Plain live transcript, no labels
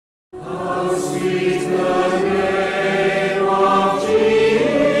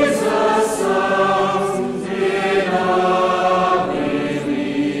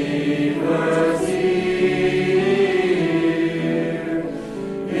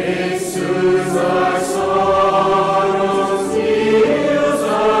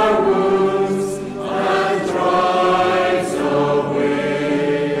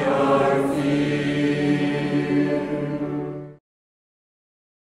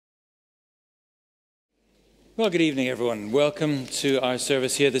Well, good evening, everyone. Welcome to our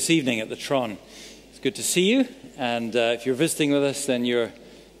service here this evening at the Tron. It's good to see you, and if you're visiting with us, then you're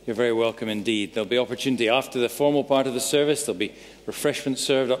very welcome indeed. There'll be opportunity after the formal part of the service. There'll be refreshments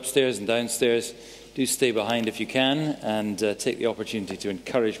served upstairs and downstairs. Do stay behind if you can, and take the opportunity to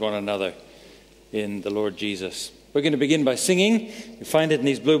encourage one another in the Lord Jesus. We're going to begin by singing. You find it in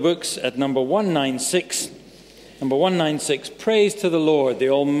these blue books at number 196. Number 196, Praise to the Lord, the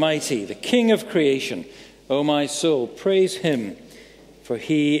Almighty, the King of creation. O my soul, praise him, for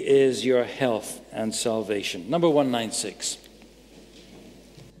he is your health and salvation. Number 196.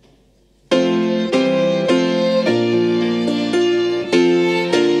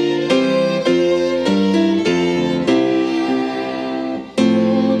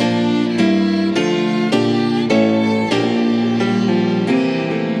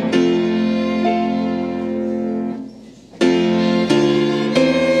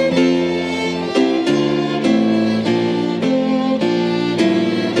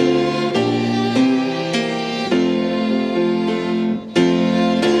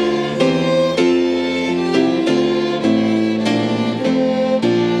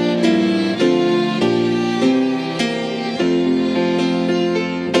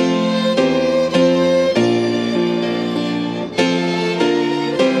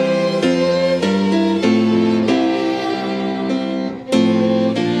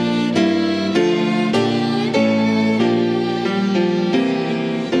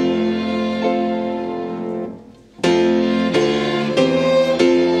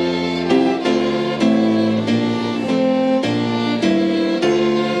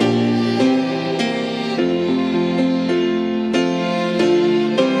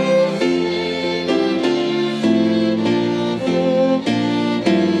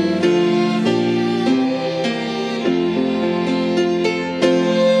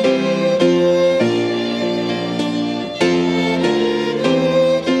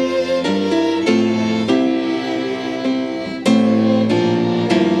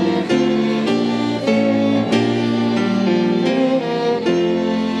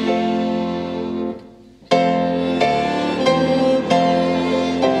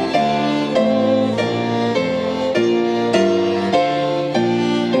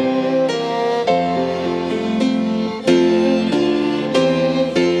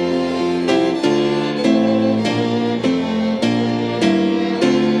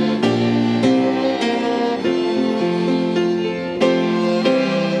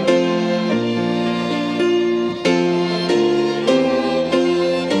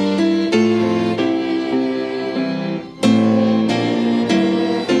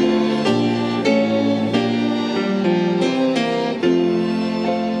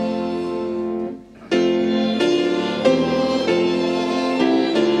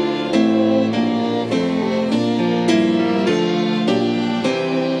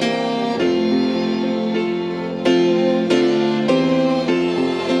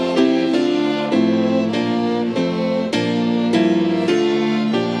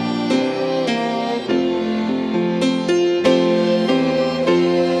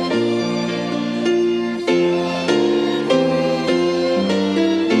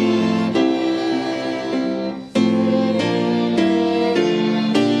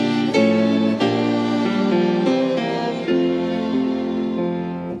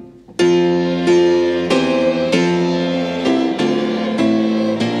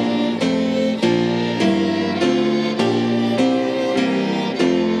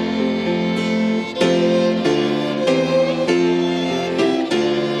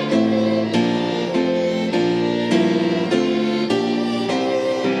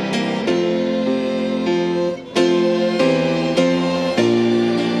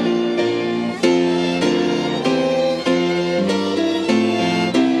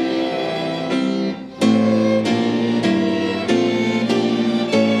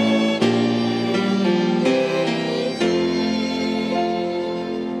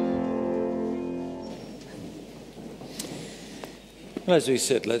 As we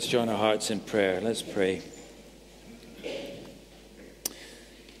sit, let's join our hearts in prayer. Let's pray.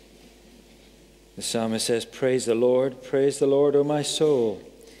 The psalmist says, Praise the Lord, O my soul.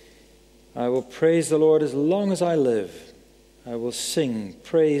 I will praise the Lord as long as I live. I will sing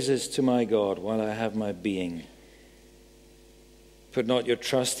praises to my God while I have my being. Put not your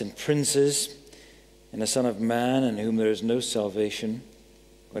trust in princes, in a son of man in whom there is no salvation.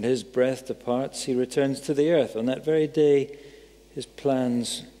 When his breath departs, he returns to the earth. On that very day, his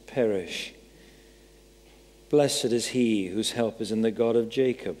plans perish. Blessed is he whose help is in the God of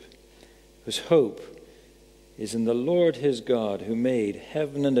Jacob, whose hope is in the Lord his God, who made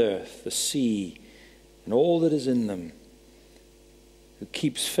heaven and earth, the sea, and all that is in them, who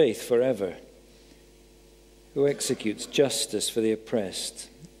keeps faith forever, who executes justice for the oppressed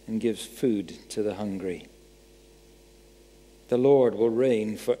and gives food to the hungry. The Lord will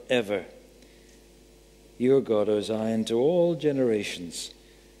reign forever. Your God, O Zion, to all generations.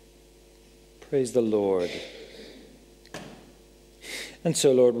 Praise the Lord. And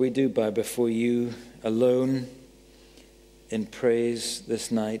so, Lord, we do bow before you alone in praise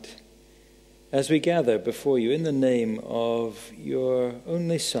this night, as we gather before you in the name of your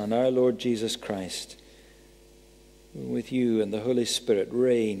only Son, our Lord Jesus Christ, who with you and the Holy Spirit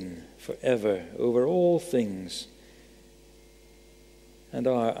reign forever over all things, and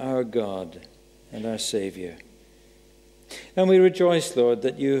are our God and our Savior. And we rejoice, Lord,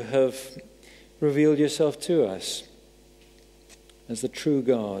 that you have revealed yourself to us as the true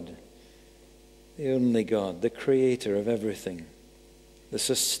God, the only God, the creator of everything, the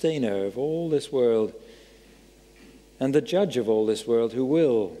sustainer of all this world, and the judge of all this world, who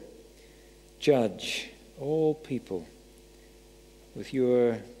will judge all people with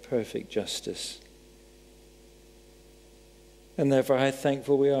your perfect justice. And therefore how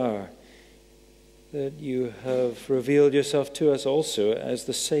thankful we are that you have revealed yourself to us also as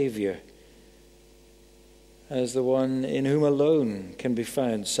the Savior, as the one in whom alone can be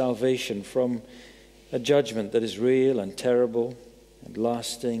found salvation from a judgment that is real and terrible and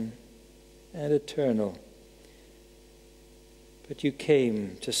lasting and eternal. But you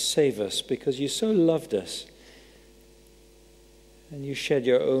came to save us because you so loved us, and you shed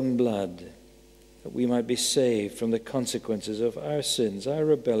your own blood that we might be saved from the consequences of our sins, our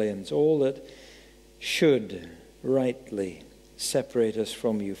rebellions, all that should rightly separate us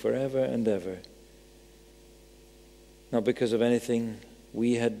from you forever and ever. Not because of anything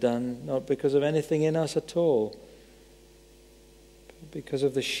we had done, not because of anything in us at all, but because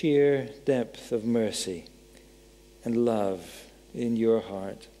of the sheer depth of mercy and love in your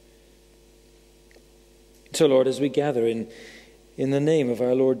heart. So, Lord, as we gather in the name of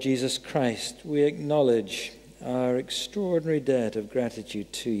our Lord Jesus Christ, we acknowledge our extraordinary debt of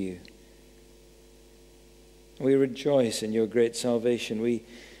gratitude to you. We rejoice in your great salvation. We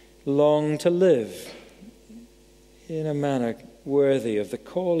long to live in a manner worthy of the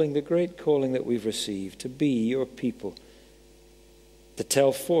calling, the great calling that we've received, to be your people, to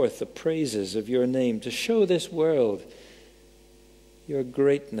tell forth the praises of your name, to show this world your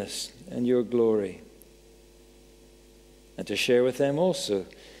greatness and your glory, and to share with them also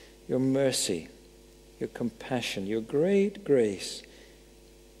your mercy, your compassion, your great grace,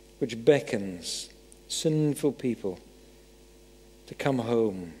 which beckons sinful people to come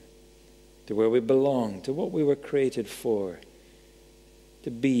home to where we belong, to what we were created for,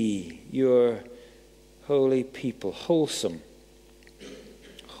 to be your holy people, wholesome,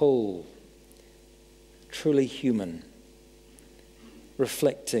 whole, truly human,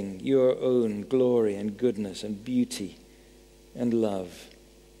 reflecting your own glory and goodness and beauty and love.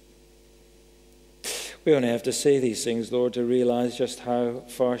 We only have to say these things, Lord, to realize just how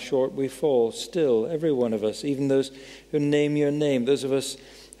far short we fall still, every one of us, even those who name your name, those of us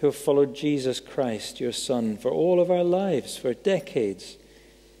who have followed Jesus Christ, your Son, for all of our lives, for decades.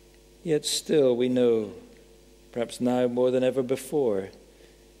 Yet still we know, perhaps now more than ever before,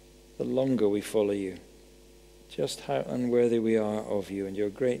 the longer we follow you, just how unworthy we are of you and your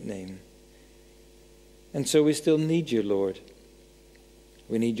great name. And so we still need you, Lord.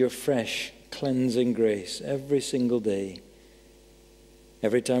 We need your fresh, cleansing grace every single day.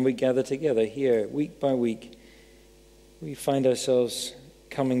 Every time we gather together here, week by week, we find ourselves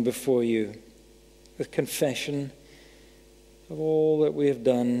coming before you with confession of all that we have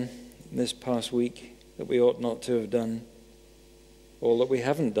done in this past week that we ought not to have done, all that we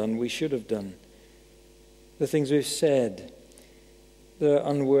haven't done we should have done, the things we've said that are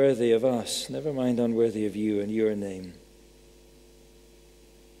unworthy of us, never mind unworthy of you and your name,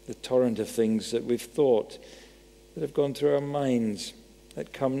 the torrent of things that we've thought, that have gone through our minds,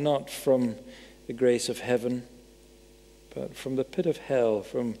 that come not from the grace of heaven, but from the pit of hell,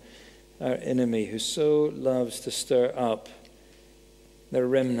 from our enemy who so loves to stir up the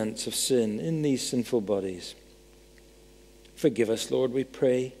remnants of sin in these sinful bodies. Forgive us, Lord, we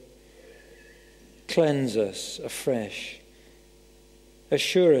pray. Cleanse us afresh.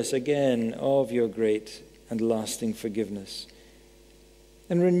 Assure us again of your great and lasting forgiveness.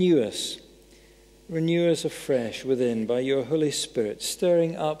 And renew us. Renew us afresh within by your Holy Spirit,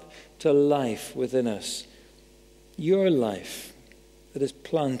 stirring up to life within us. Your life that is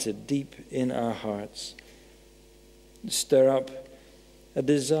planted deep in our hearts. Stir up a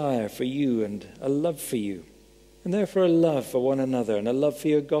desire for you and a love for you. And therefore a love for one another and a love for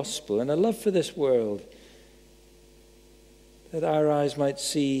your gospel and a love for this world. That our eyes might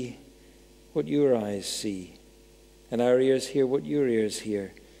see what your eyes see. And our ears hear what your ears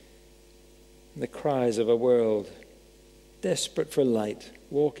hear. The cries of a world desperate for light,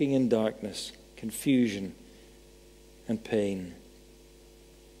 walking in darkness, confusion, and pain.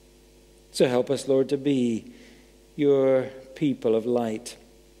 So help us, Lord, to be your people of light.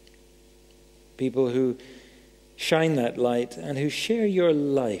 People who shine that light and who share your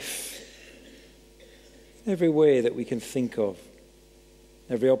life in every way that we can think of,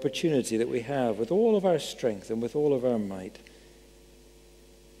 every opportunity that we have, with all of our strength and with all of our might.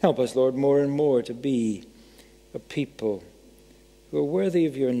 Help us, Lord, more and more to be a people who are worthy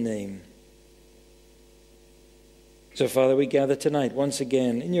of your name. So, Father, we gather tonight once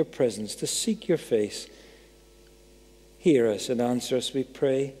again in your presence to seek your face. Hear us and answer us, we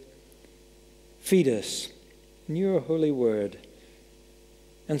pray. Feed us in your holy word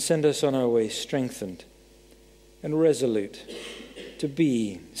and send us on our way strengthened and resolute to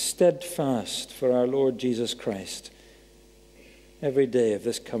be steadfast for our Lord Jesus Christ every day of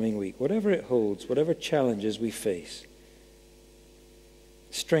this coming week, whatever it holds, whatever challenges we face.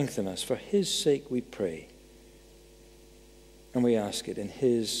 Strengthen us for his sake, we pray. And we ask it in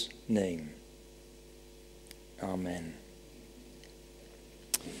his name. Amen.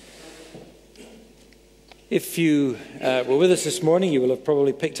 If you were with us this morning, you will have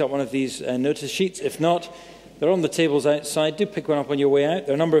probably picked up one of these notice sheets. If not, they're on the tables outside. Do pick one up on your way out.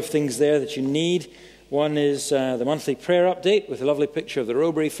 There are a number of things there that you need. One is the monthly prayer update with a lovely picture of the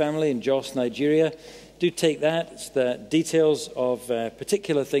Robury family in Jos, Nigeria. Do take that. It's the details of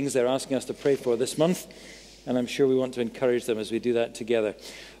particular things they're asking us to pray for this month. And I'm sure we want to encourage them as we do that together.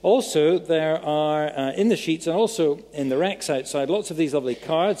 Also, there are in the sheets and also in the racks outside lots of these lovely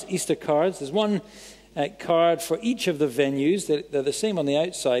cards, Easter cards. There's one card for each of the venues. They're the same on the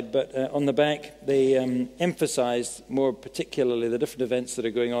outside, but on the back they emphasized more particularly the different events that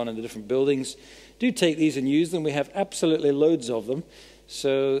are going on in the different buildings. Do take these and use them. We have absolutely loads of them.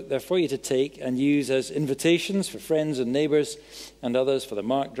 So they're for you to take and use as invitations for friends and neighbours and others for the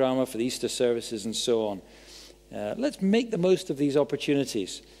Mark drama, for the Easter services and so on. Let's make the most of these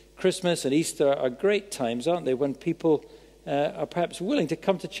opportunities. Christmas and Easter are great times, aren't they, when people are perhaps willing to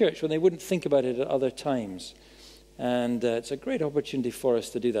come to church when they wouldn't think about it at other times. And it's a great opportunity for us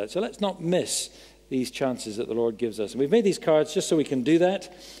to do that. So let's not miss these chances that the Lord gives us. And we've made these cards just so we can do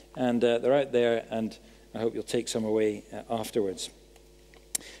that. And they're out there, and I hope you'll take some away afterwards.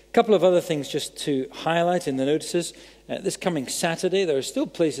 A couple of other things just to highlight in the notices. This coming Saturday, there are still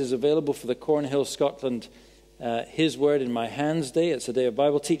places available for the Cornhill Scotland His Word in My Hands Day. It's a day of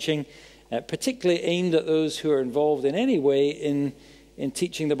Bible teaching, particularly aimed at those who are involved in any way in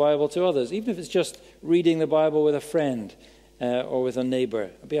teaching the Bible to others, even if it's just reading the Bible with a friend or with a neighbor.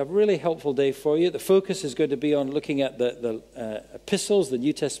 It'll be a really helpful day for you. The focus is going to be on looking at the epistles, the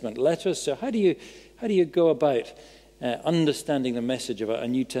New Testament letters. So how do you go about understanding the message of a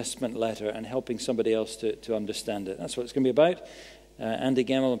New Testament letter and helping somebody else to understand it? That's what it's going to be about. Andy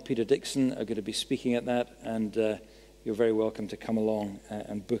Gemmell and Peter Dixon are going to be speaking at that, and you're very welcome to come along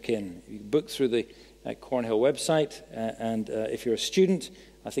and book in. You can book through the Cornhill website, and if you're a student,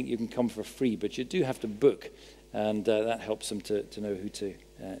 I think you can come for free, but you do have to book, and that helps them to know who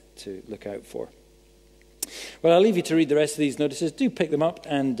to look out for. Well, I'll leave you to read the rest of these notices. Do pick them up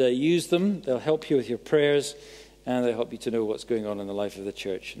and use them. They'll help you with your prayers, and they'll help you to know what's going on in the life of the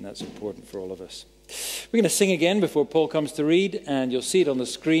church, and that's important for all of us. We're going to sing again before Paul comes to read, and you'll see it on the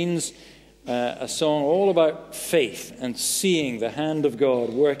screens, a song all about faith and seeing the hand of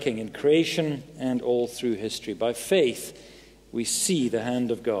God working in creation and all through history. By faith, we see the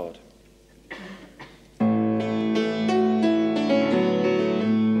hand of God.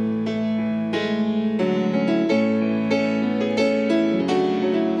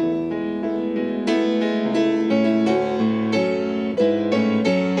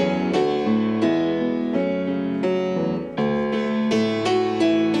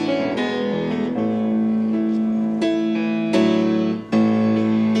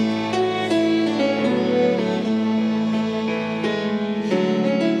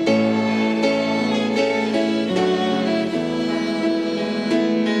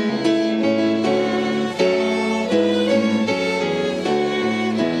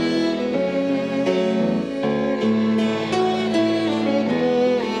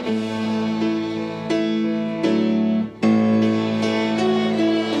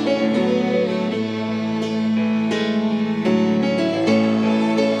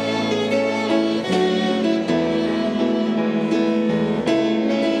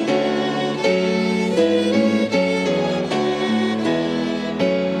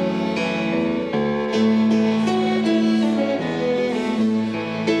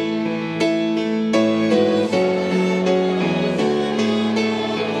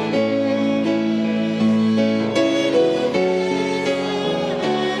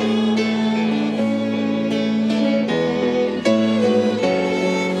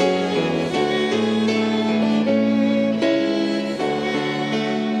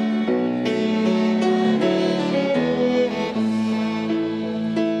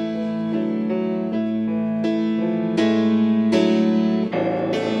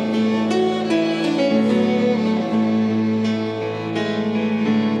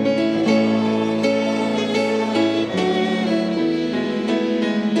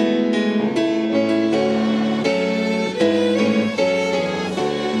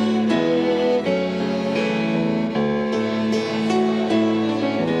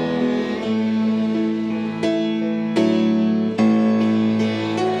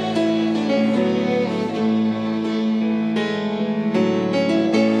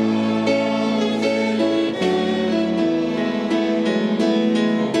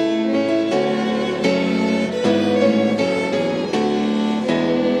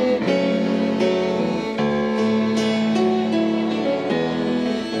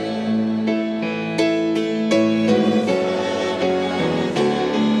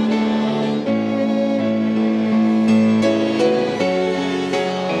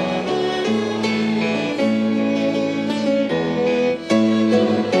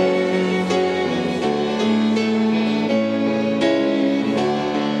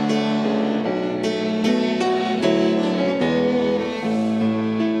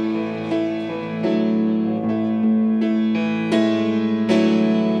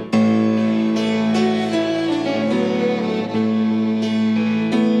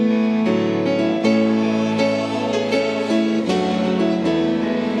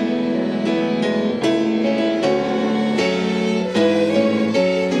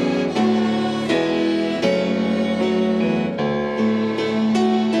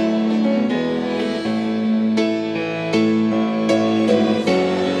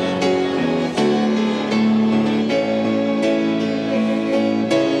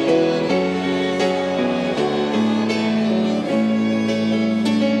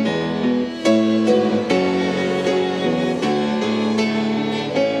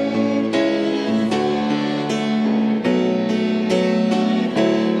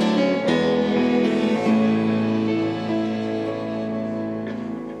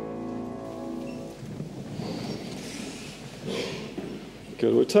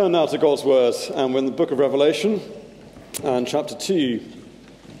 Good. We turn now to God's Word, and we're in the book of Revelation, and chapter 2.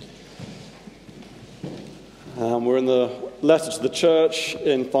 And we're in the letter to the church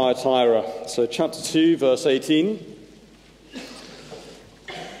in Thyatira. So chapter 2, verse 18.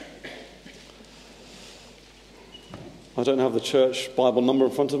 I don't have the church Bible number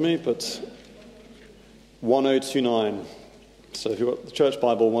in front of me, but 1029. So if you've got the church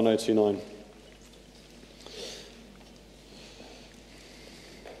Bible, 1029.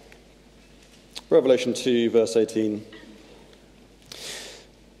 Revelation 2, verse 18.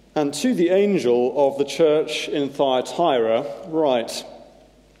 And to the angel of the church in Thyatira write,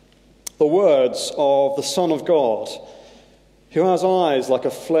 the words of the Son of God, who has eyes like a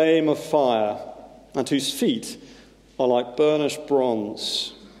flame of fire, and whose feet are like burnished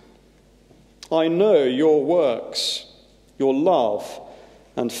bronze. I know your works, your love,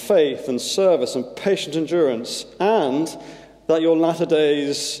 and faith, and service, and patient endurance, and that your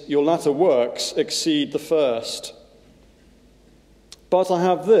latter works exceed the first. But I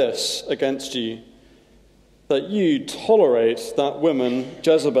have this against you, that you tolerate that woman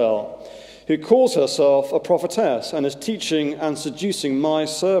Jezebel, who calls herself a prophetess and is teaching and seducing my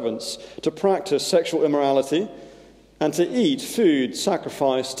servants to practice sexual immorality and to eat food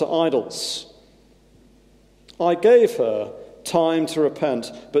sacrificed to idols. I gave her time to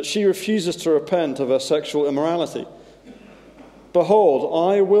repent, but she refuses to repent of her sexual immorality.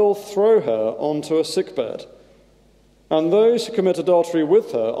 Behold, I will throw her onto a sickbed, and those who commit adultery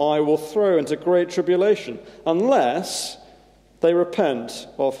with her I will throw into great tribulation, unless they repent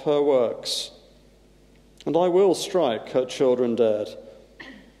of her works. And I will strike her children dead.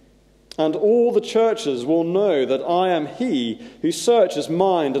 And all the churches will know that I am he who searches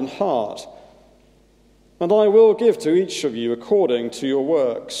mind and heart, and I will give to each of you according to your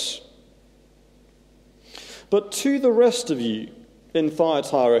works. But to the rest of you in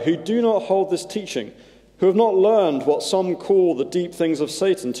Thyatira who do not hold this teaching, who have not learned what some call the deep things of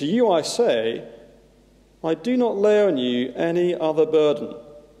Satan, to you I say, I do not lay on you any other burden.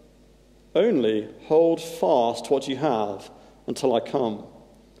 Only hold fast what you have until I come.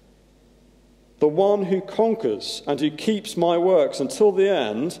 The one who conquers and who keeps my works until the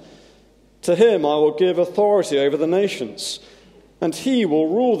end, to him I will give authority over the nations, and he will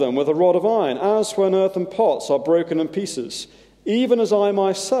rule them with a rod of iron, as when earthen pots are broken in pieces, even as I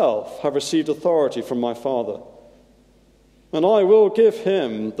myself have received authority from my Father. And I will give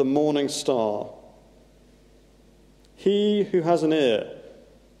him the morning star. He who has an ear,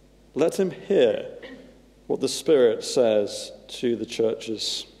 let him hear what the Spirit says to the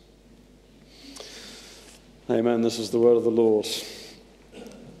churches. Amen. This is the word of the Lord.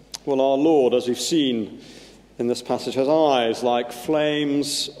 Well, our Lord, as we've seen in this passage, has eyes like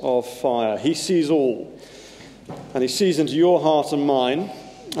flames of fire. He sees all. And he sees into your heart and mine.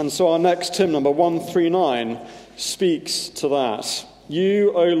 And so our next hymn, number 139, speaks to that.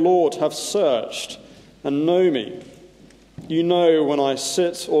 You, O Lord, have searched and know me. You know when I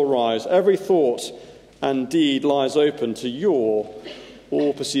sit or rise. Every thought and deed lies open to your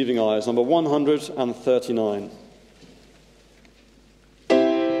all-perceiving eyes. Number 139.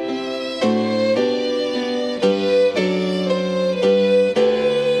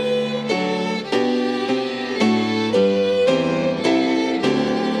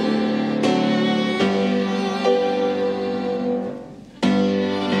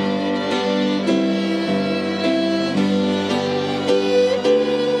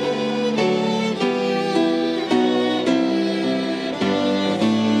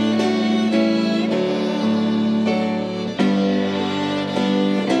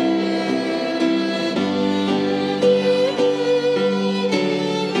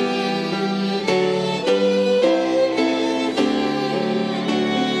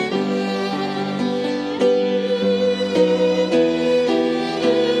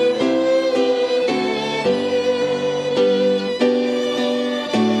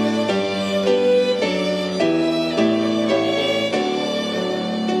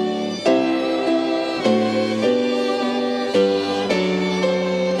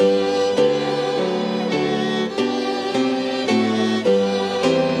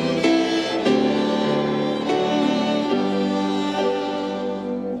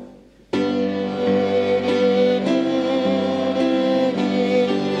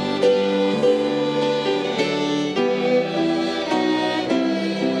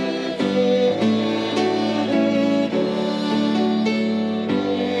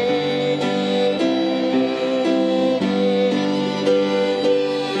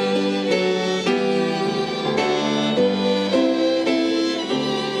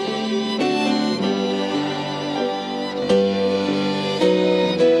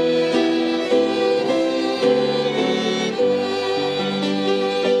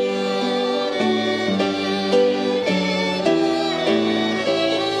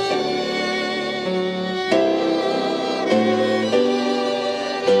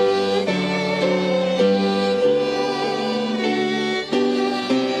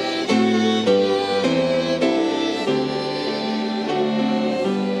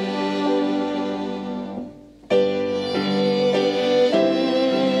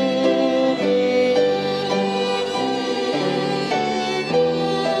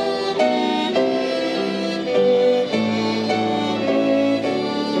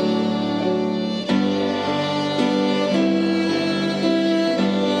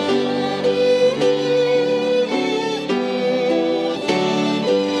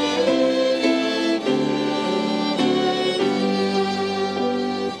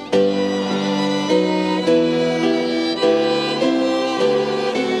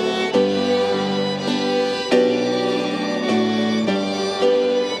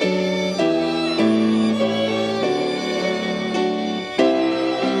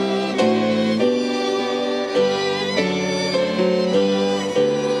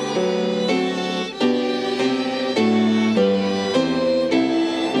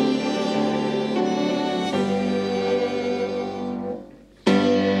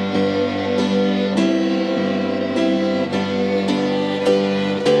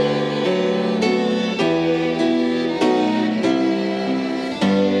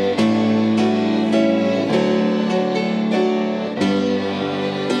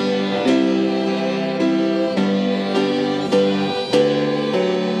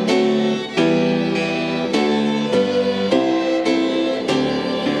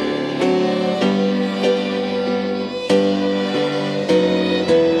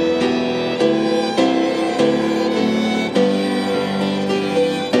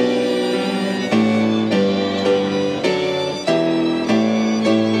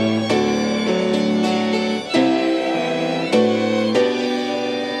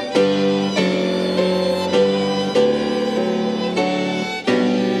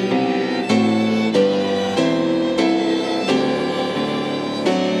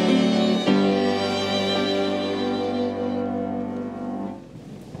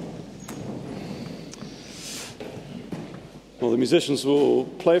 musicians will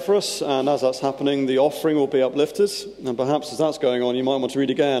play for us, and as that's happening, the offering will be uplifted. And perhaps as that's going on, you might want to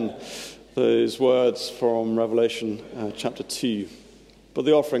read again those words from Revelation chapter 2. But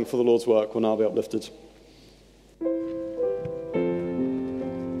the offering for the Lord's work will now be uplifted.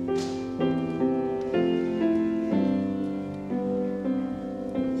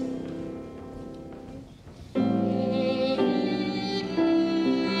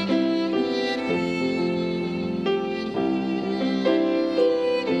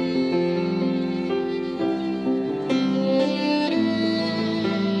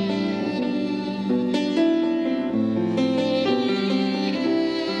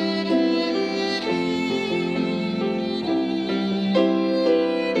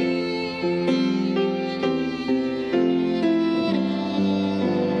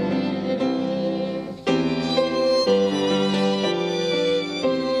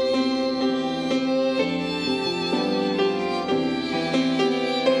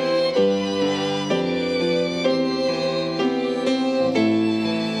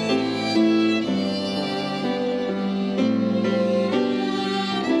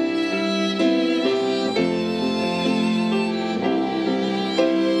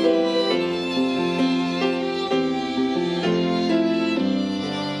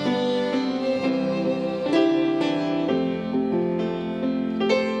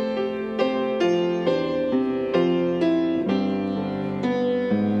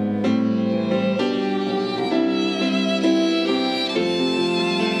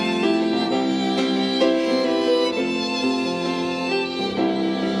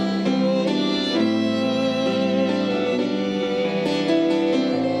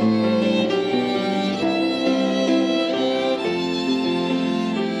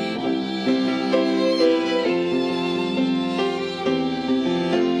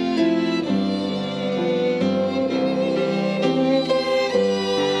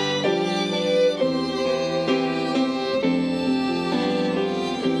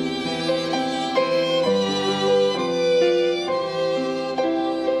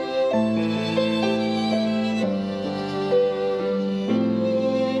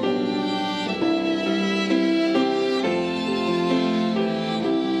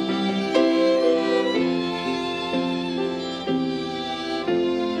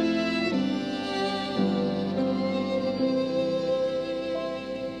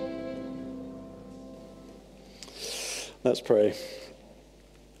 Let's pray.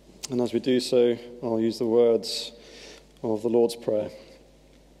 And as we do so, I'll use the words of the Lord's Prayer.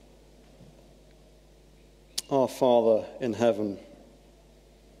 Our Father in heaven,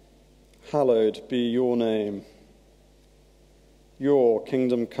 hallowed be your name. Your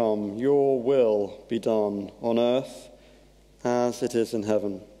kingdom come, your will be done on earth as it is in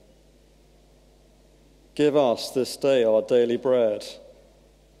heaven. Give us this day our daily bread,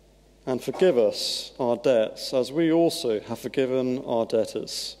 and forgive us our debts as we also have forgiven our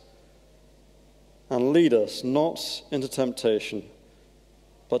debtors. And lead us not into temptation,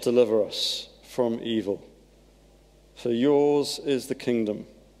 but deliver us from evil. For yours is the kingdom,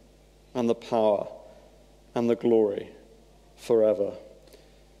 and the power, and the glory, forever.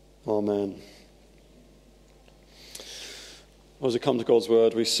 Amen. As we come to God's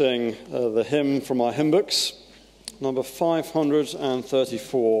word, we sing the hymn from our hymn books, number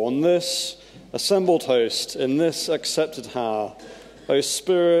 534. On this assembled host, in this accepted hour, O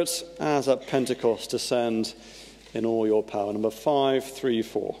Spirit, as at Pentecost, descend in all your power. Number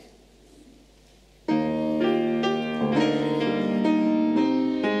 534.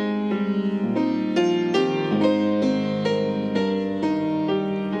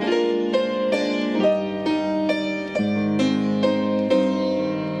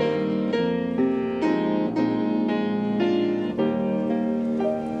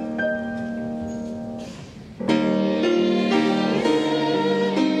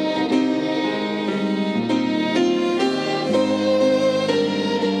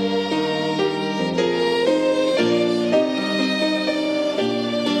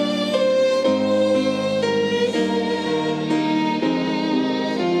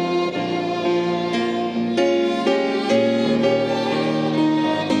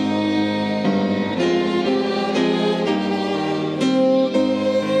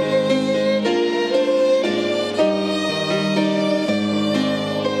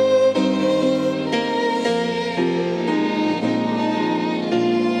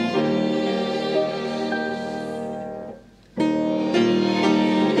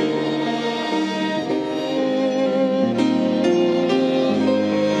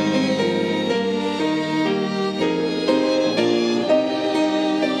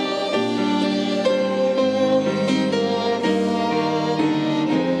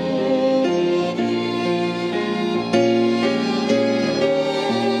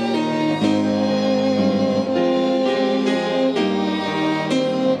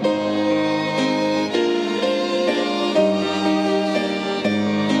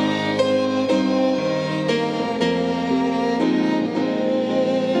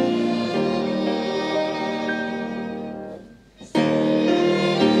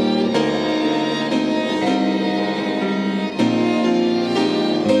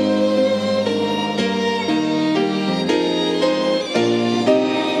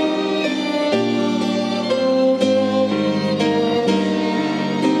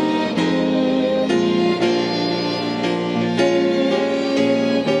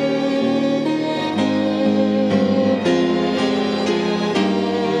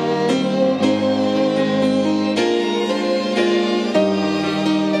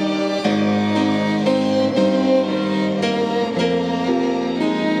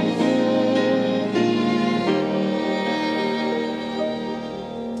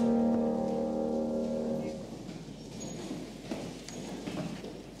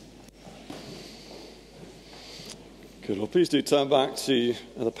 Please do turn back to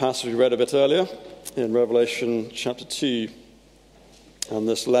the passage we read a bit earlier in Revelation chapter 2 and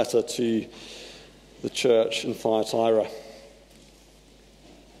this letter to the church in Thyatira.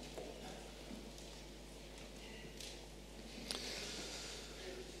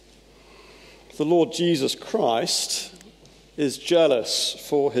 The Lord Jesus Christ is jealous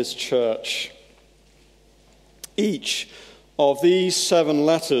for his church. Each of these 7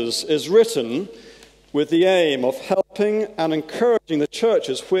 letters is written with the aim of helping and encouraging the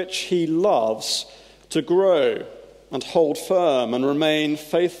churches which he loves to grow and hold firm and remain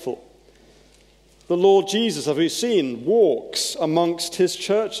faithful. The Lord Jesus, as we've seen, walks amongst his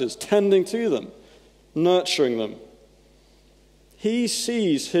churches, tending to them, nurturing them. He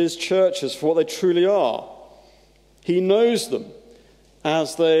sees his churches for what they truly are. He knows them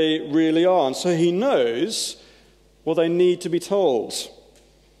as they really are, and so he knows what they need to be told.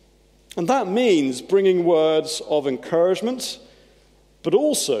 And that means bringing words of encouragement, but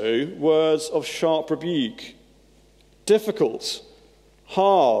also words of sharp rebuke. Difficult,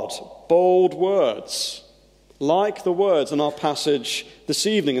 hard, bold words, like the words in our passage this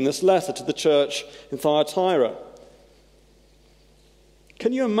evening in this letter to the church in Thyatira.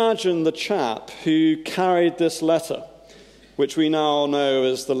 Can you imagine the chap who carried this letter, which we now know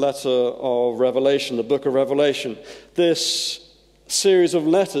as the letter of Revelation, the book of Revelation, this series of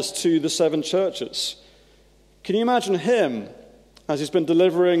letters to the 7 churches? Can you imagine him as he's been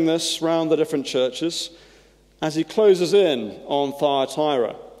delivering this round the different churches, as he closes in on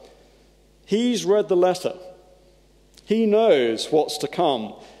Thyatira? He's read the letter. He knows what's to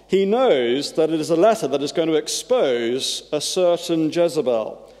come. He knows that it is a letter that is going to expose a certain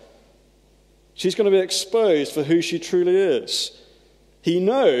Jezebel. She's going to be exposed for who she truly is. He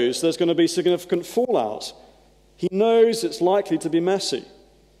knows there's going to be significant fallout. He knows it's likely to be messy.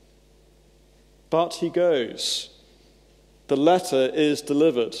 But he goes. The letter is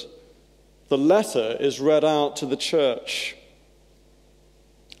delivered. The letter is read out to the church.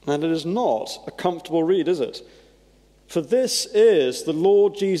 And it is not a comfortable read, is it? For this is the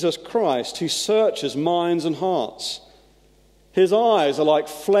Lord Jesus Christ who searches minds and hearts. His eyes are like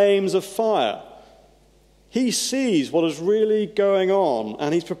flames of fire. He sees what is really going on,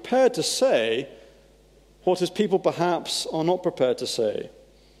 and he's prepared to say what his people perhaps are not prepared to say.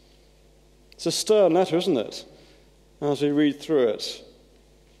 It's a stern letter, isn't it, as we read through it?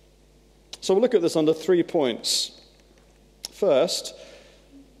 So we'll look at this under 3 points. First,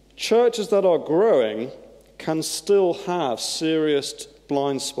 churches that are growing can still have serious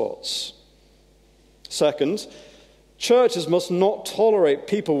blind spots. Second, churches must not tolerate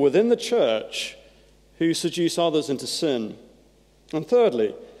people within the church who seduce others into sin. And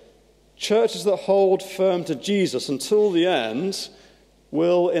thirdly, churches that hold firm to Jesus until the end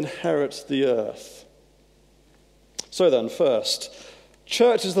will inherit the earth. So then, first,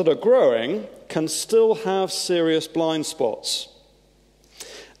 churches that are growing can still have serious blind spots.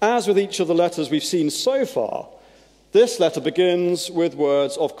 As with each of the letters we've seen so far, this letter begins with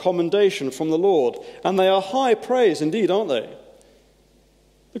words of commendation from the Lord, and they are high praise indeed, aren't they?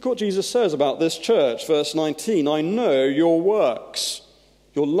 Look what Jesus says about this church, verse 19. I know your works,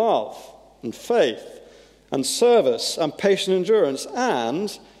 your love and faith and service and patient endurance,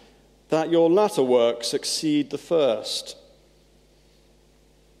 and that your latter works exceed the first.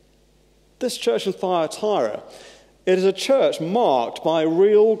 This church in Thyatira, it is a church marked by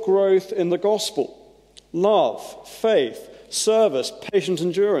real growth in the gospel, love, faith, service, patient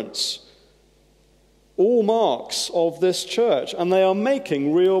endurance. All marks of this church, and they are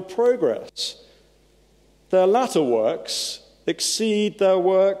making real progress. Their latter works exceed their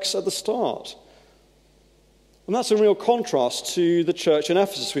works at the start. And that's in real contrast to the church in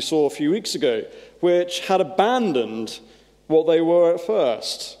Ephesus we saw a few weeks ago, which had abandoned what they were at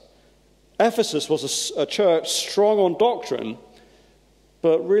first. Ephesus was a church strong on doctrine,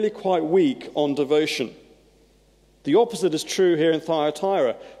 but really quite weak on devotion. The opposite is true here in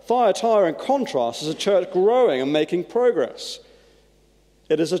Thyatira. Thyatira, in contrast, is a church growing and making progress.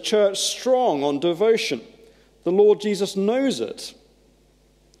 It is a church strong on devotion. The Lord Jesus knows it,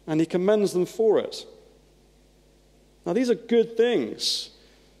 and he commends them for it. Now, these are good things.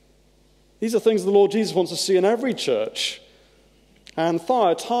 These are things the Lord Jesus wants to see in every church. And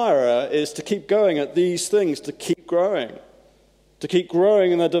Thyatira is to keep going at these things, to keep growing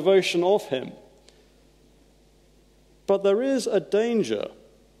in their devotion of him. But there is a danger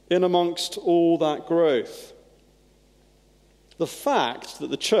in amongst all that growth. The fact that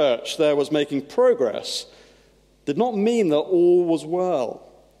the church there was making progress did not mean that all was well.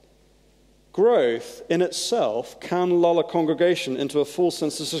 Growth in itself can lull a congregation into a false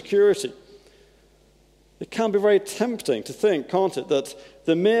sense of security. It can be very tempting to think, can't it, that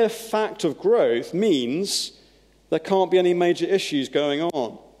the mere fact of growth means there can't be any major issues going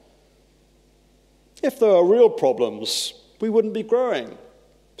on. If there are real problems, we wouldn't be growing,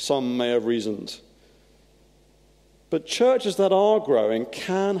 some may have reasoned. But churches that are growing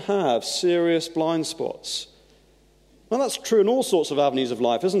can have serious blind spots. Now, that's true in all sorts of avenues of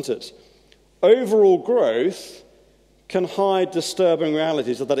life, isn't it? Overall growth can hide disturbing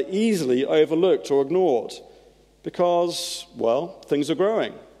realities that are easily overlooked or ignored because, well, things are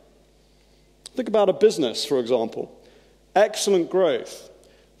growing. Think about a business, for example. Excellent growth.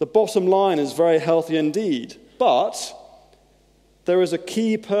 The bottom line is very healthy indeed, but there is a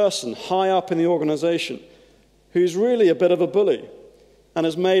key person high up in the organization who's really a bit of a bully and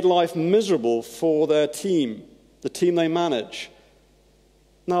has made life miserable for their team, the team they manage.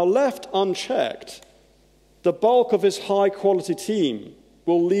 Now, left unchecked, the bulk of his high-quality team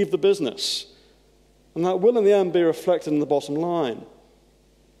will leave the business, and that will in the end be reflected in the bottom line.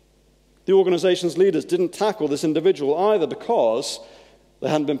 The organization's leaders didn't tackle this individual either because they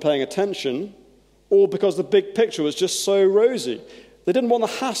hadn't been paying attention or because the big picture was just so rosy. They didn't want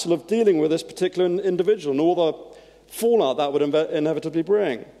the hassle of dealing with this particular individual and all the fallout that would inevitably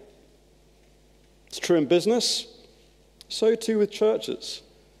bring. It's true in business, so too with churches.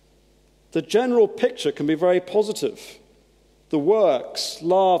 The general picture can be very positive. The works,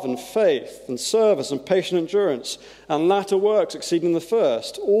 love and faith and service and patient endurance and latter works exceeding the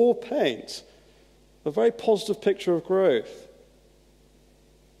first all paint a very positive picture of growth.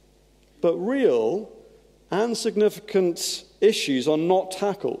 But real and significant issues are not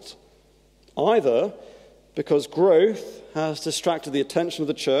tackled, either because growth has distracted the attention of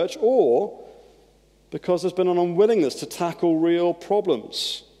the church or because there's been an unwillingness to tackle real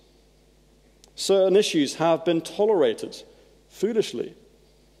problems. Certain issues have been tolerated foolishly.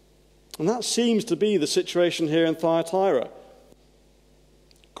 And that seems to be the situation here in Thyatira.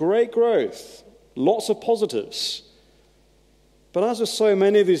 Great growth, lots of positives. But as with so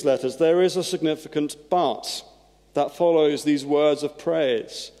many of these letters, there is a significant but that follows these words of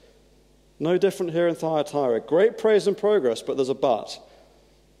praise. No different here in Thyatira. Great praise and progress, but there's a but.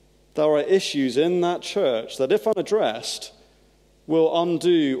 There are issues in that church that, if unaddressed, will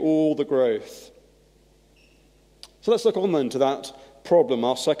undo all the growth. So let's look on then to that problem,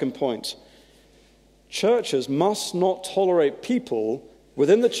 our second point. Churches must not tolerate people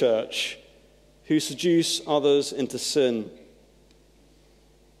within the church who seduce others into sin.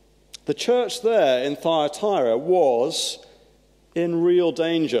 The church there in Thyatira was in real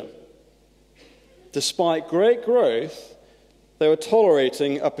danger. Despite great growth, they were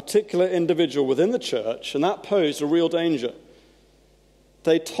tolerating a particular individual within the church, and that posed a real danger.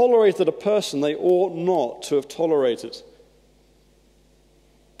 They tolerated a person they ought not to have tolerated.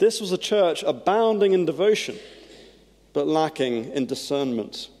 This was a church abounding in devotion, but lacking in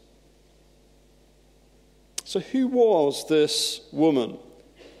discernment. So who was this woman?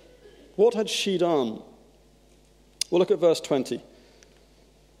 What had she done? Well, look at verse 20.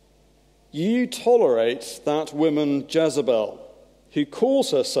 You tolerate that woman Jezebel, who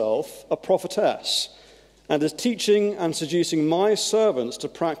calls herself a prophetess, and is teaching and seducing my servants to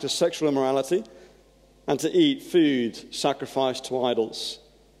practice sexual immorality and to eat food sacrificed to idols.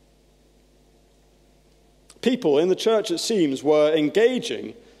 People in the church, it seems, were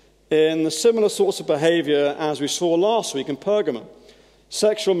engaging in the similar sorts of behavior as we saw last week in Pergamum,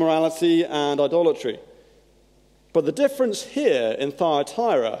 sexual morality and idolatry. But the difference here in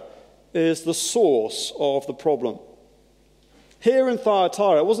Thyatira is the source of the problem. Here in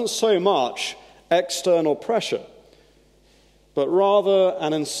Thyatira, it wasn't so much external pressure, but rather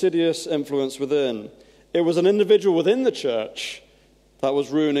an insidious influence within. It was an individual within the church that was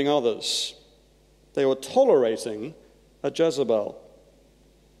ruining others. They were tolerating a Jezebel.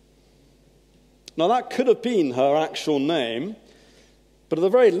 Now, that could have been her actual name, but at the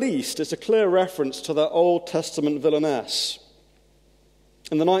very least, it's a clear reference to that Old Testament villainess.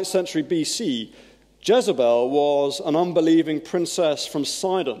 In the 9th century BC, Jezebel was an unbelieving princess from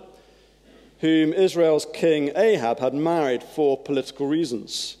Sidon, whom Israel's king Ahab had married for political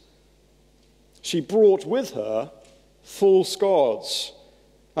reasons. She brought with her false gods,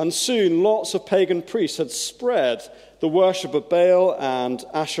 and soon lots of pagan priests had spread the worship of Baal and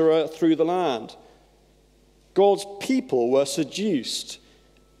Asherah through the land. God's people were seduced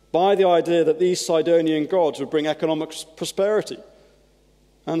by the idea that these Sidonian gods would bring economic prosperity.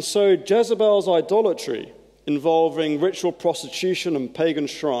 And so Jezebel's idolatry, involving ritual prostitution and pagan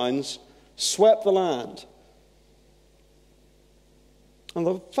shrines, swept the land. And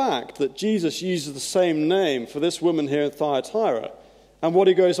the fact that Jesus uses the same name for this woman here in Thyatira And what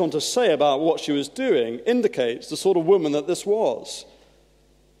he goes on to say about what she was doing indicates the sort of woman that this was.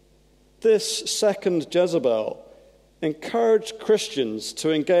 This second Jezebel encouraged Christians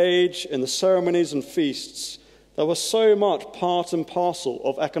to engage in the ceremonies and feasts that were so much part and parcel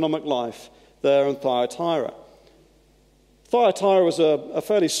of economic life there in Thyatira. Thyatira was a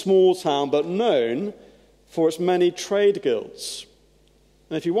fairly small town, but known for its many trade guilds.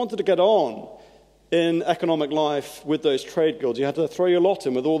 And if you wanted to get on in economic life with those trade guilds, you had to throw your lot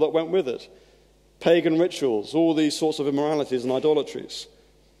in with all that went with it. Pagan rituals, all these sorts of immoralities and idolatries.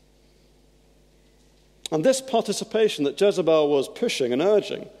 And this participation that Jezebel was pushing and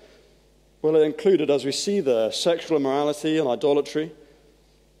urging, well, it included, as we see there, sexual immorality and idolatry.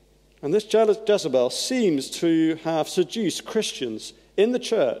 And this Jezebel seems to have seduced Christians in the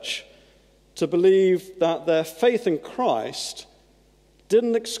church to believe that their faith in Christ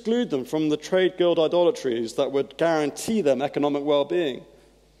didn't exclude them from the trade guild idolatries that would guarantee them economic well-being.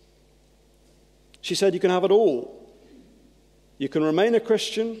 She said, you can have it all. You can remain a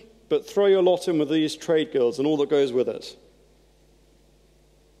Christian, but throw your lot in with these trade guilds and all that goes with it.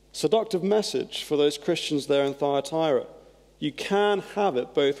 Seductive message for those Christians there in Thyatira. You can have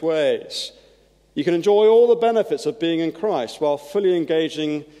it both ways. You can enjoy all the benefits of being in Christ while fully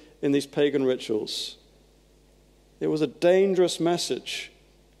engaging in these pagan rituals. It was a dangerous message,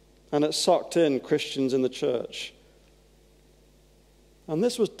 and it sucked in Christians in the church. And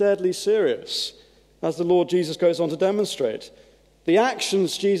this was deadly serious, as the Lord Jesus goes on to demonstrate. The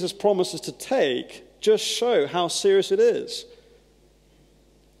actions Jesus promises to take just show how serious it is.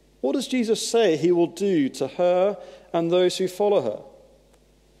 What does Jesus say he will do to her and those who follow her?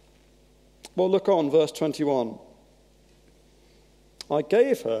 Well, look on, verse 21. I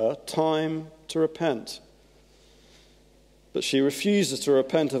gave her time to repent, but she refuses to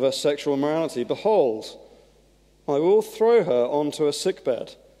repent of her sexual immorality. Behold, I will throw her onto a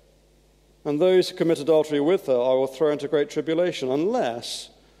sickbed, and those who commit adultery with her I will throw into great tribulation, unless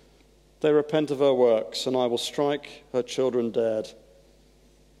they repent of her works, and I will strike her children dead.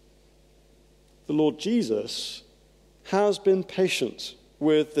 The Lord Jesus has been patient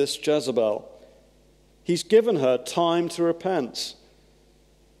with this Jezebel. He's given her time to repent.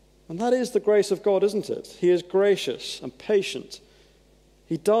 And that is the grace of God, isn't it? He is gracious and patient.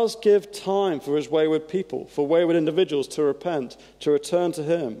 He does give time for his wayward people, for wayward individuals to repent, to return to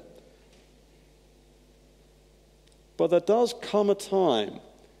him. But there does come a time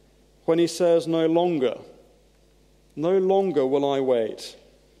when he says, no longer will I wait.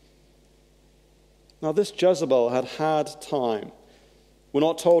 Now, this Jezebel had time. We're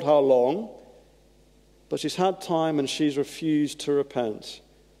not told how long, but she's had time and she's refused to repent.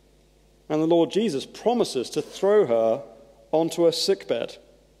 And the Lord Jesus promises to throw her onto a sickbed.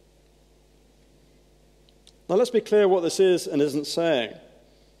 Now, let's be clear what this is and isn't saying.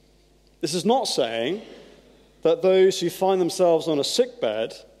 This is not saying that those who find themselves on a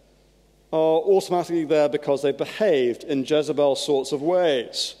sickbed are automatically there because they behaved in Jezebel sorts of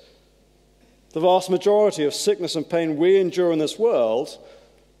ways. The vast majority of sickness and pain we endure in this world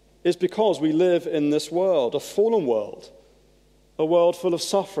is because we live in this world, a fallen world, a world full of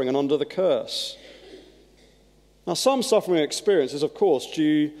suffering and under the curse. Now, some suffering experience is, of course,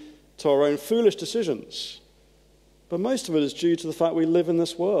 due to our own foolish decisions, but most of it is due to the fact we live in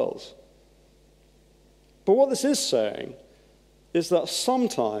this world. But what this is saying is that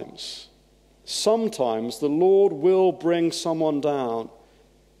sometimes the Lord will bring someone down.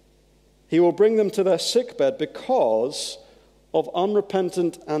 He will bring them to their sickbed because of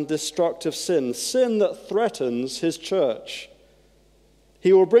unrepentant and destructive sin that threatens his church.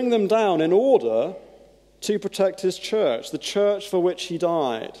 He will bring them down in order to protect his church, the church for which he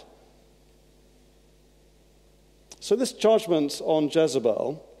died. So this judgment on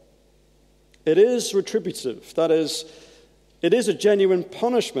Jezebel, it is retributive. That is, it is a genuine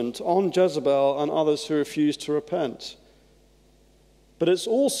punishment on Jezebel and others who refuse to repent. But it's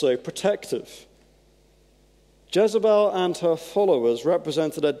also protective. Jezebel and her followers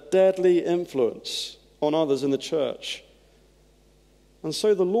represented a deadly influence on others in the church. And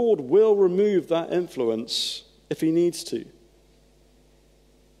so the Lord will remove that influence if he needs to.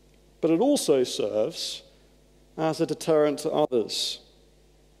 But it also serves as a deterrent to others.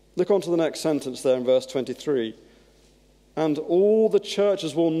 Look on to the next sentence there in verse 23. And all the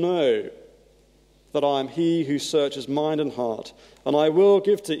churches will know that I am he who searches mind and heart, and I will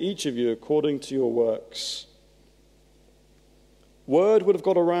give to each of you according to your works. Word would have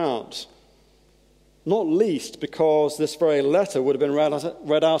got around, not least because this very letter would have been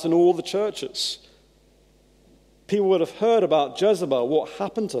read out in all the churches. People would have heard about Jezebel, what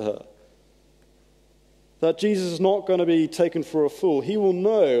happened to her. that Jesus is not going to be taken for a fool. He will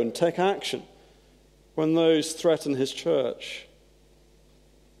know and take action when those threaten his church.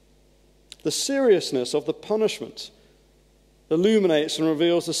 The seriousness of the punishment illuminates and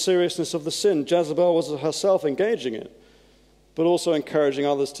reveals the seriousness of the sin Jezebel was herself engaging in, but also encouraging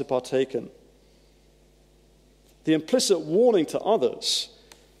others to partake in. The implicit warning to others,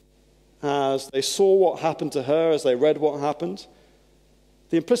 as they saw what happened to her, as they read what happened,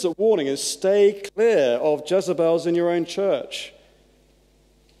 the implicit warning is stay clear of Jezebels in your own church.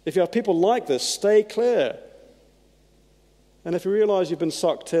 If you have people like this, stay clear. And if you realize you've been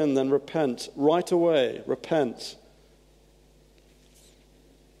sucked in, then repent right away. Repent.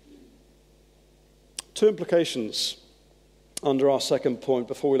 Two implications under our second point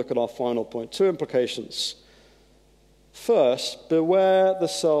before we look at our final point. Two implications. First, beware the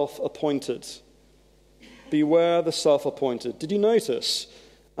self-appointed. Beware the self-appointed. Did you notice,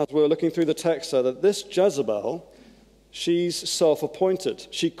 as we're looking through the text there, that this Jezebel, she's self-appointed.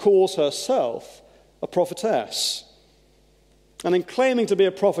 She calls herself a prophetess. And in claiming to be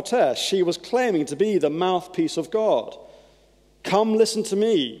a prophetess, she was claiming to be the mouthpiece of God. Come listen to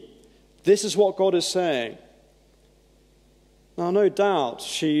me. This is what God is saying. Now, no doubt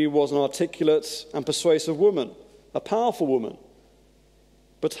she was an articulate and persuasive woman, a powerful woman.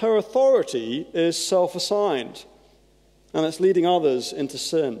 But her authority is self-assigned, and it's leading others into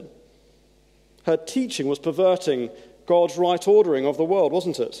sin. Her teaching was perverting God's right ordering of the world,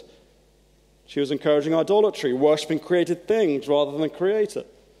 wasn't it? She was encouraging idolatry, worshipping created things rather than the Creator,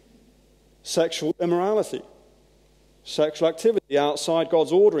 sexual immorality, sexual activity outside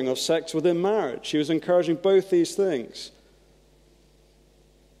God's ordering of sex within marriage. She was encouraging both these things.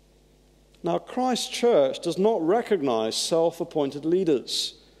 Now, Christ's church does not recognize self-appointed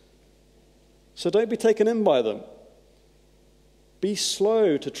leaders, so don't be taken in by them. Be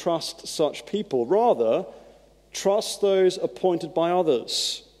slow to trust such people. Rather, trust those appointed by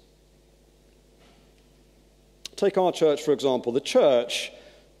others. Take our church, for example. The church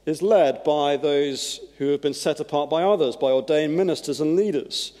is led by those who have been set apart by others, by ordained ministers and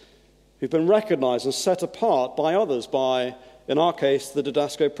leaders, who've been recognized and set apart by others, by, in our case, the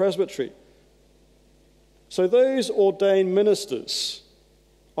Didasco Presbytery. So those ordained ministers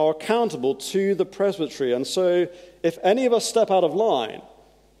are accountable to the presbytery. And so if any of us step out of line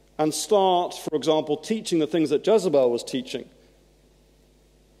and start, for example, teaching the things that Jezebel was teaching,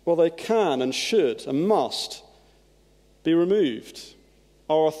 well, they can and should and must be removed.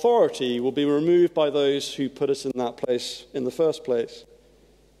 Our authority will be removed by those who put us in that place in the first place.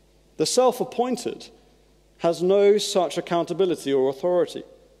 The self-appointed has no such accountability or authority.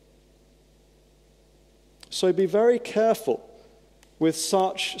 So be very careful with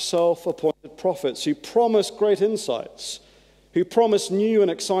such self-appointed prophets who promise great insights, who promise new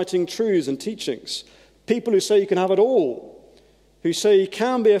and exciting truths and teachings, people who say you can have it all, who say you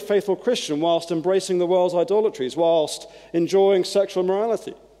can be a faithful Christian whilst embracing the world's idolatries, whilst enjoying sexual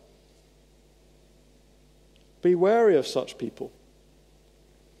immorality. Be wary of such people.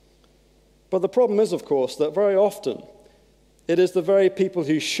 But the problem is, of course, that very often it is the very people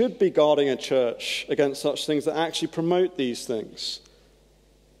who should be guarding a church against such things that actually promote these things.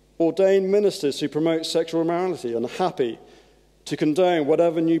 Ordained ministers who promote sexual immorality and are happy to condone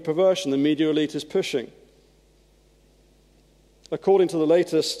whatever new perversion the media elite is pushing. According to the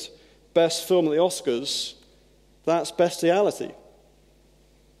latest best film at the Oscars, that's bestiality.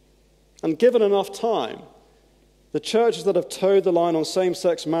 And given enough time, the churches that have towed the line on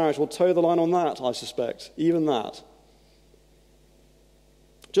same-sex marriage will toe the line on that, I suspect, even that.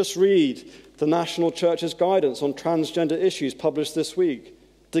 Just read the National Church's guidance on transgender issues published this week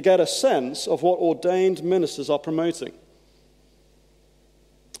to get a sense of what ordained ministers are promoting.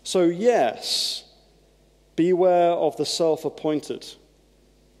 So yes, beware of the self-appointed,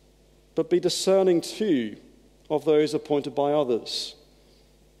 but be discerning too of those appointed by others.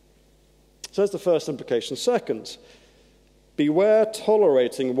 So that's the first implication. Second, beware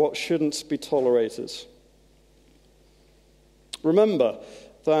tolerating what shouldn't be tolerated. Remember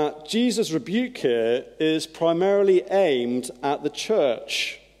that Jesus' rebuke here is primarily aimed at the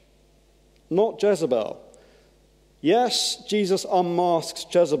church, not Jezebel. Yes, Jesus unmasks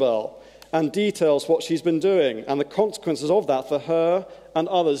Jezebel and details what she's been doing and the consequences of that for her and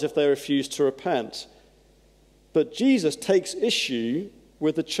others if they refuse to repent. But Jesus takes issue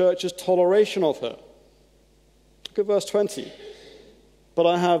with the church's toleration of her. Look at verse 20. But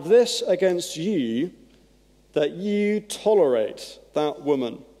I have this against you, that you tolerate that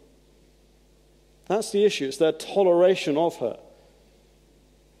woman. That's the issue. It's their toleration of her.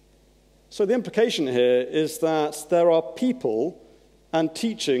 So the implication here is that there are people and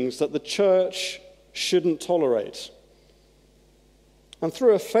teachings that the church shouldn't tolerate. And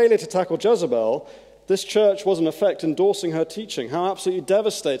through a failure to tackle Jezebel, this church was in effect endorsing her teaching. How absolutely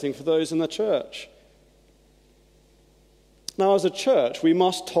devastating for those in the church. Now, as a church, we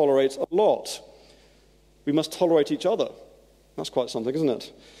must tolerate a lot. We must tolerate each other. That's quite something, isn't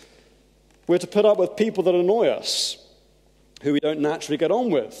it? We're to put up with people that annoy us, who we don't naturally get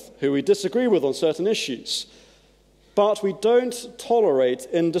on with, who we disagree with on certain issues. But we don't tolerate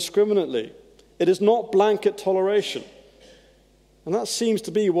indiscriminately. It is not blanket toleration. And that seems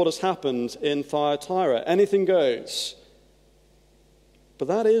to be what has happened in Thyatira. Anything goes. But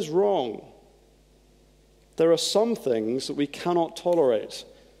that is wrong. There are some things that we cannot tolerate.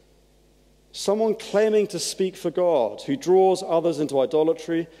 Someone claiming to speak for God, who draws others into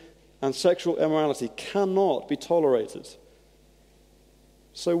idolatry and sexual immorality, cannot be tolerated.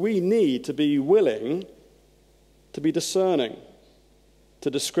 So we need to be willing to be discerning, to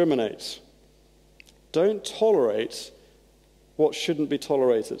discriminate. Don't tolerate what shouldn't be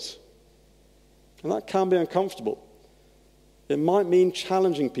tolerated. And that can be uncomfortable. It might mean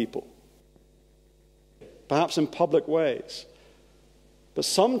challenging people, perhaps in public ways. But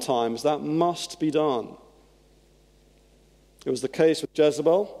sometimes that must be done. It was the case with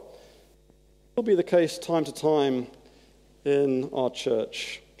Jezebel. It will be the case time to time in our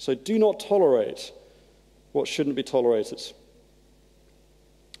church. So do not tolerate what shouldn't be tolerated.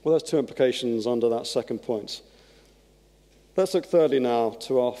 Well, there's two implications under that second point. Let's look thirdly now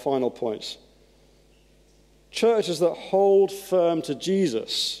to our final point. Churches that hold firm to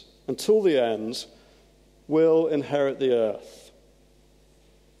Jesus until the end will inherit the earth.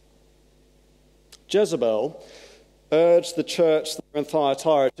 Jezebel urged the church in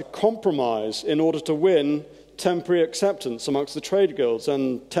Thyatira to compromise in order to win temporary acceptance amongst the trade guilds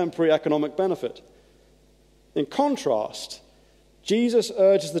and temporary economic benefit. In contrast, Jesus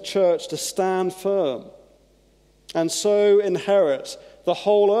urges the church to stand firm and so inherit the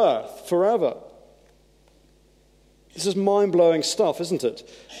whole earth forever. This is mind-blowing stuff, isn't it?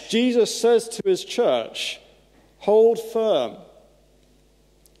 Jesus says to his church, hold firm.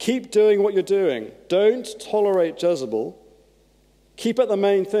 Keep doing what you're doing. Don't tolerate Jezebel. Keep at the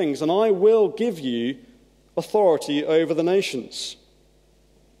main things, and I will give you authority over the nations.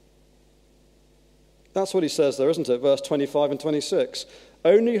 That's what he says there, isn't it? Verse 25 and 26.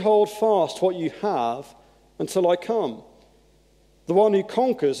 Only hold fast what you have until I come. The one who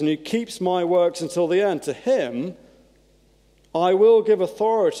conquers and who keeps my works until the end, to him I will give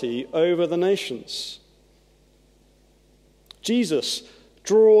authority over the nations. Jesus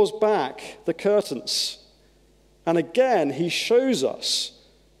draws back the curtains. And again, he shows us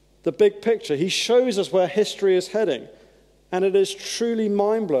the big picture. He shows us where history is heading. And it is truly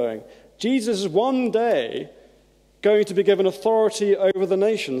mind-blowing. Jesus is one day going to be given authority over the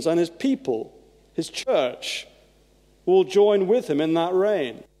nations, and his people, his church, will join with him in that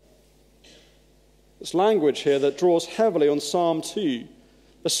reign. This language here that draws heavily on Psalm 2,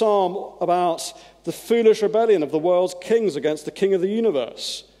 a psalm about the foolish rebellion of the world's kings against the King of the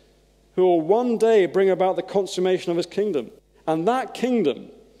universe, who will one day bring about the consummation of his kingdom. And that kingdom,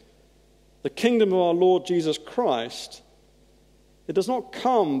 the kingdom of our Lord Jesus Christ, it does not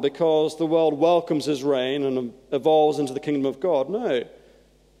come because the world welcomes his reign and evolves into the kingdom of God. No.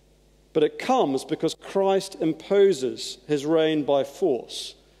 But it comes because Christ imposes his reign by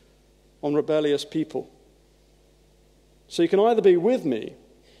force on rebellious people. So you can either be with me,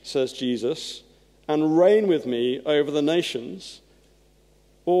 says Jesus, and reign with me over the nations,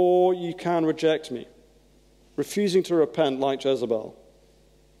 or you can reject me, refusing to repent like Jezebel.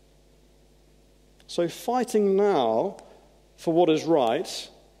 So fighting now for what is right,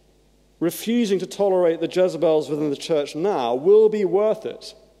 refusing to tolerate the Jezebels within the church now, will be worth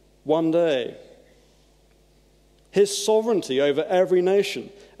it one day. His sovereignty over every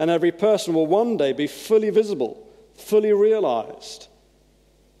nation and every person will one day be fully visible, fully realized.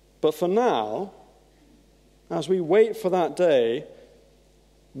 But for now, as we wait for that day,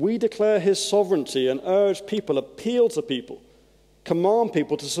 we declare his sovereignty and urge people, appeal to people, command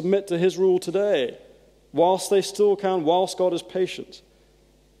people to submit to his rule today, whilst they still can, whilst God is patient.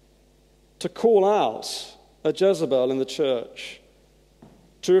 To call out a Jezebel in the church,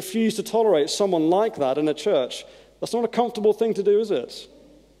 to refuse to tolerate someone like that in a church, that's not a comfortable thing to do, is it?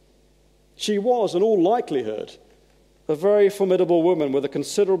 She was, in all likelihood, a very formidable woman with a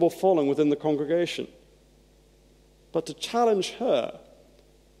considerable following within the congregation. But to challenge her,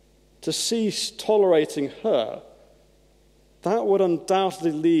 to cease tolerating her, that would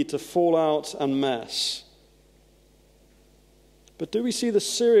undoubtedly lead to fallout and mess. But do we see the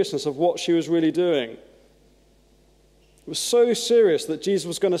seriousness of what she was really doing? It was so serious that Jesus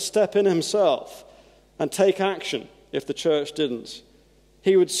was going to step in himself and take action if the church didn't.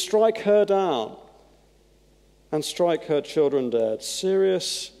 He would strike her down and strike her children dead.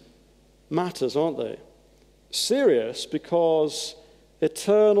 Serious matters, aren't they? Serious because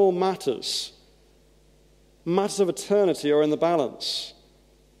eternal matters of eternity are in the balance.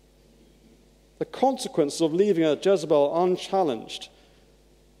 The consequences of leaving a Jezebel unchallenged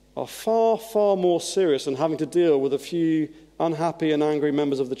are far, far more serious than having to deal with a few unhappy and angry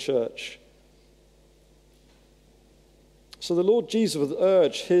members of the church. So the Lord Jesus would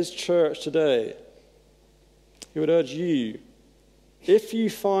urge his church today, he would urge you, if you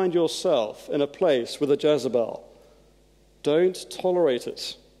find yourself in a place with a Jezebel, don't tolerate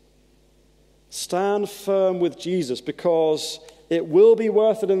it. Stand firm with Jesus, because it will be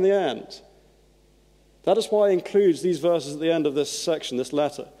worth it in the end. That is why he includes these verses at the end of this section, this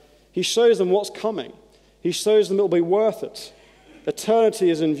letter. He shows them what's coming. He shows them it will be worth it. Eternity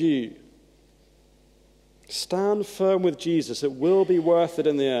is in view. Stand firm with Jesus. It will be worth it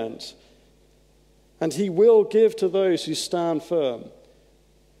in the end. And he will give to those who stand firm.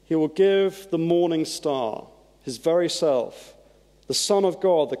 He will give the morning star, his very self, the Son of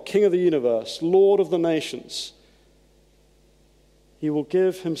God, the King of the universe, Lord of the nations. He will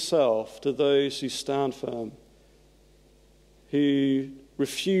give himself to those who stand firm, who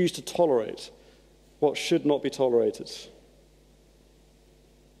refuse to tolerate what should not be tolerated.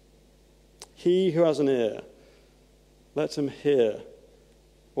 He who has an ear, let him hear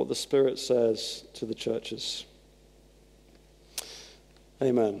what the Spirit says to the churches.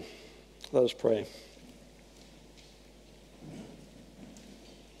 Amen. Let us pray.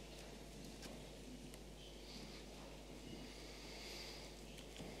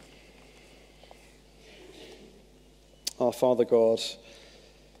 Our Father God,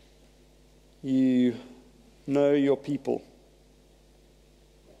 you know your people.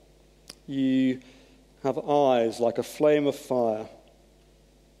 You have eyes like a flame of fire.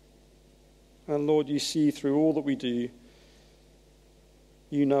 And Lord, you see through all that we do.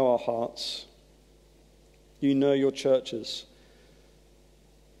 You know our hearts. You know your churches.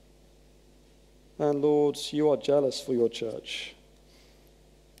 And Lord, you are jealous for your church.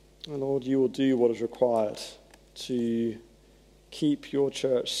 And Lord, you will do what is required to keep your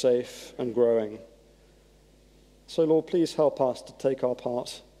church safe and growing. So Lord, please help us to take our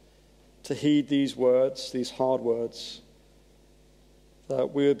part, to heed these words, these hard words,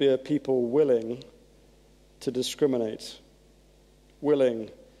 that we would be a people willing to discriminate, willing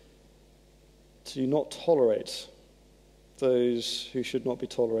to not tolerate those who should not be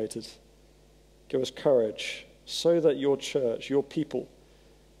tolerated. Give us courage so that your church, your people,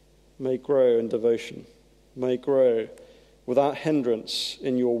 may grow in devotion, may grow without hindrance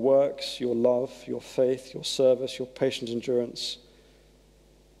in your works, your love, your faith, your service, your patient endurance,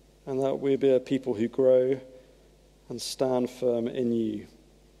 and that we be a people who grow and stand firm in you.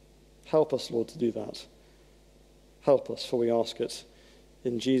 Help us, Lord, to do that. Help us, for we ask it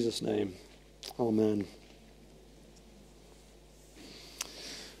in Jesus' name. Amen.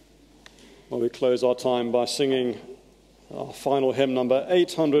 Well, we close our time by singing our final hymn, number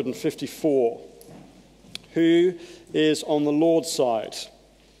 854. Who is on the Lord's side?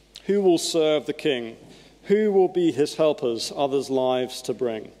 Who will serve the King? Who will be his helpers, others' lives to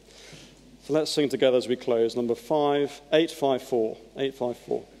bring? So let's sing together as we close. Number 854.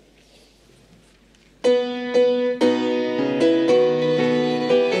 854.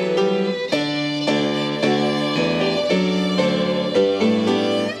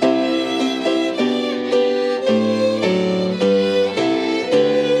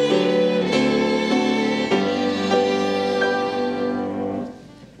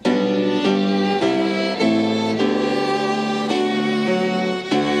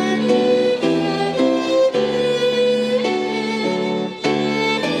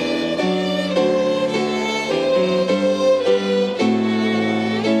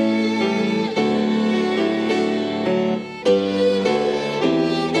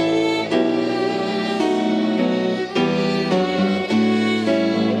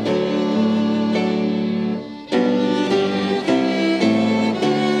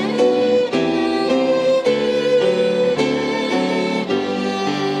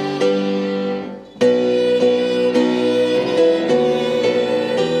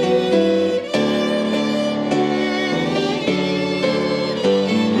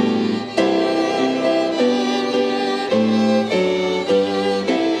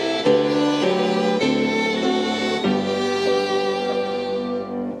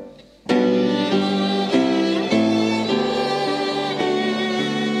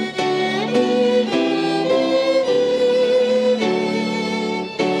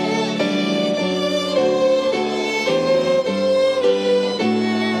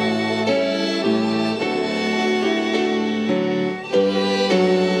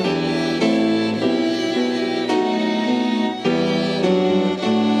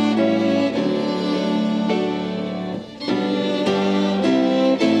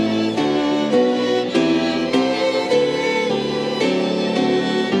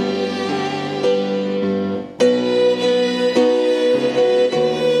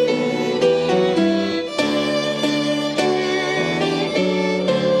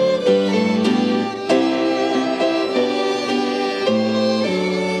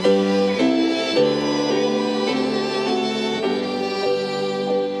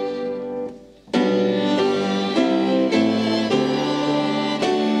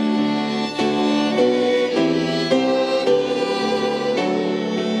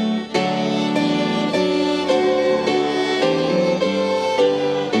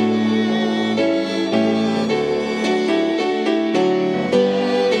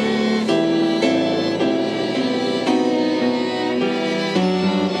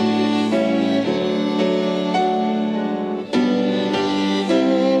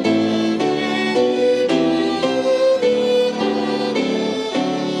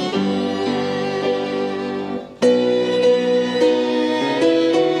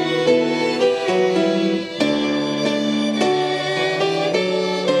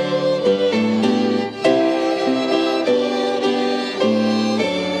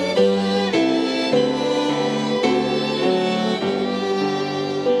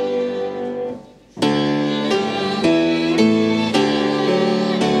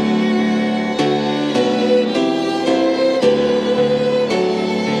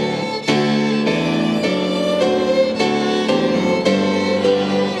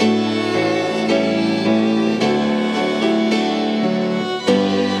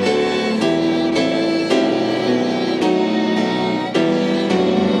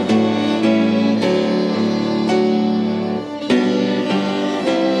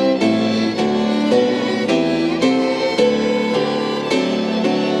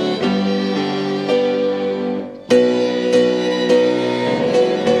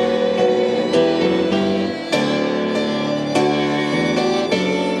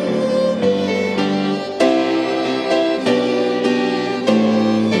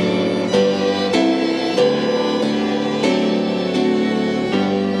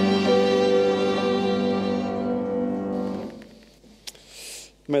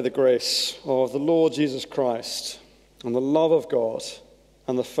 May the grace of the Lord Jesus Christ and the love of God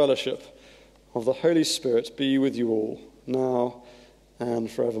and the fellowship of the Holy Spirit be with you all, now and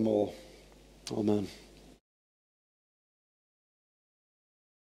forevermore. Amen.